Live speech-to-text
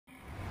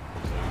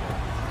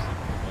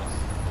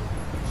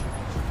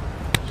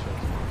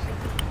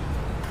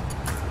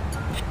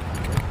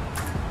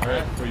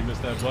before you miss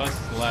that bus.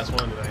 It's the last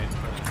one tonight.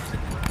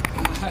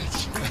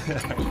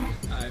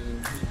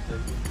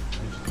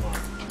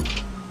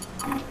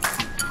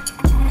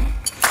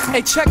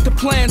 Hey, check the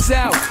plans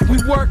out. We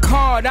work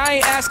hard, I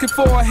ain't asking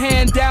for a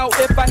handout.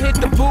 If I hit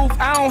the booth,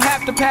 I don't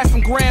have to pass some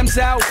grams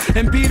out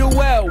and be the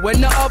well when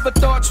the other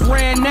thoughts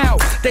ran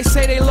out. They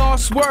say they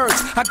lost words,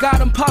 I got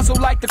them puzzled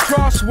like the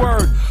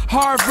crossword.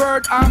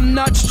 Harvard, I'm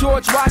nuts,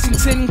 George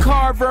Washington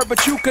Carver,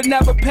 but you could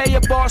never pay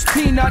a boss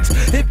peanuts.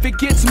 If it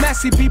gets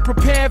messy, be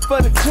prepared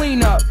for the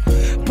cleanup.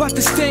 But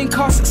this thing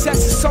called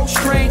success is so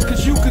strange,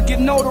 cause you could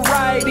get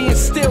notoriety and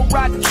still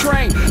ride the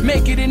train,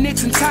 make it in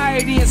its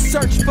entirety and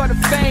search for the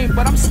fame.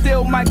 But I'm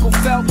still Michael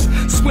Phelps,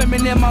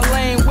 swimming in my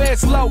lane.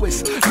 Where's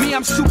Lois? Me,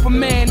 I'm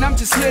Superman, I'm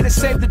just here to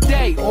save the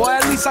day, or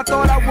at least I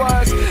thought I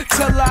was,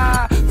 till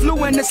I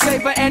flew in the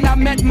saber and I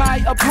met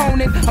my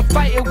opponent. I'm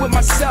fighting with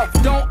myself,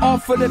 don't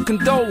offer the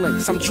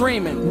condolence. I'm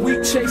dreaming,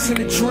 we chasing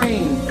a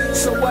dream.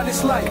 So what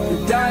it's like,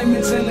 the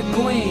diamonds and the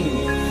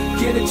gleam.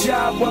 Get a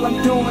job while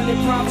I'm doing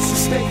it, promise to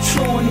stay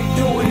true and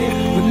doing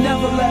it, but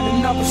never let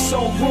another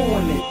soul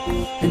ruin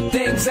it. And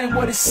things ain't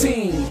what it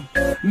seems.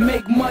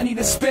 Make money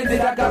to spend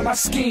it, I got my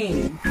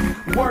scheme.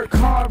 Work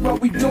hard while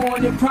we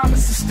doing it,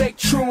 promise to stay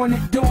true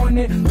and doing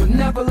it, but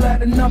never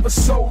let another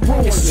soul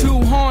ruin it. It's too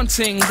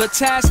haunting, the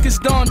task is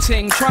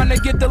daunting, trying to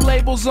get the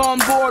labels on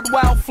board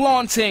while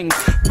flaunting.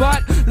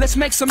 But let's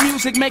make some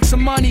music, make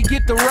some money,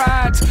 get the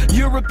rides.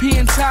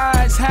 European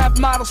ties, have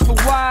models for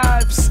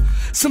wives.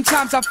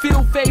 Sometimes I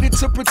feel faded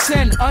to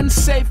pretend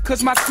unsafe,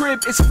 cause my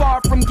crib is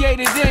far from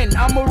gated in.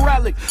 I'm a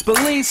relic,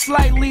 but lean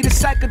slightly to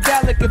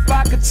psychedelic. If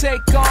I could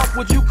take off,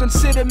 would you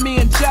consider me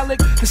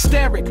angelic?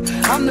 Hysteric,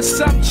 I'm the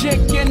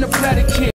subject and the predicate.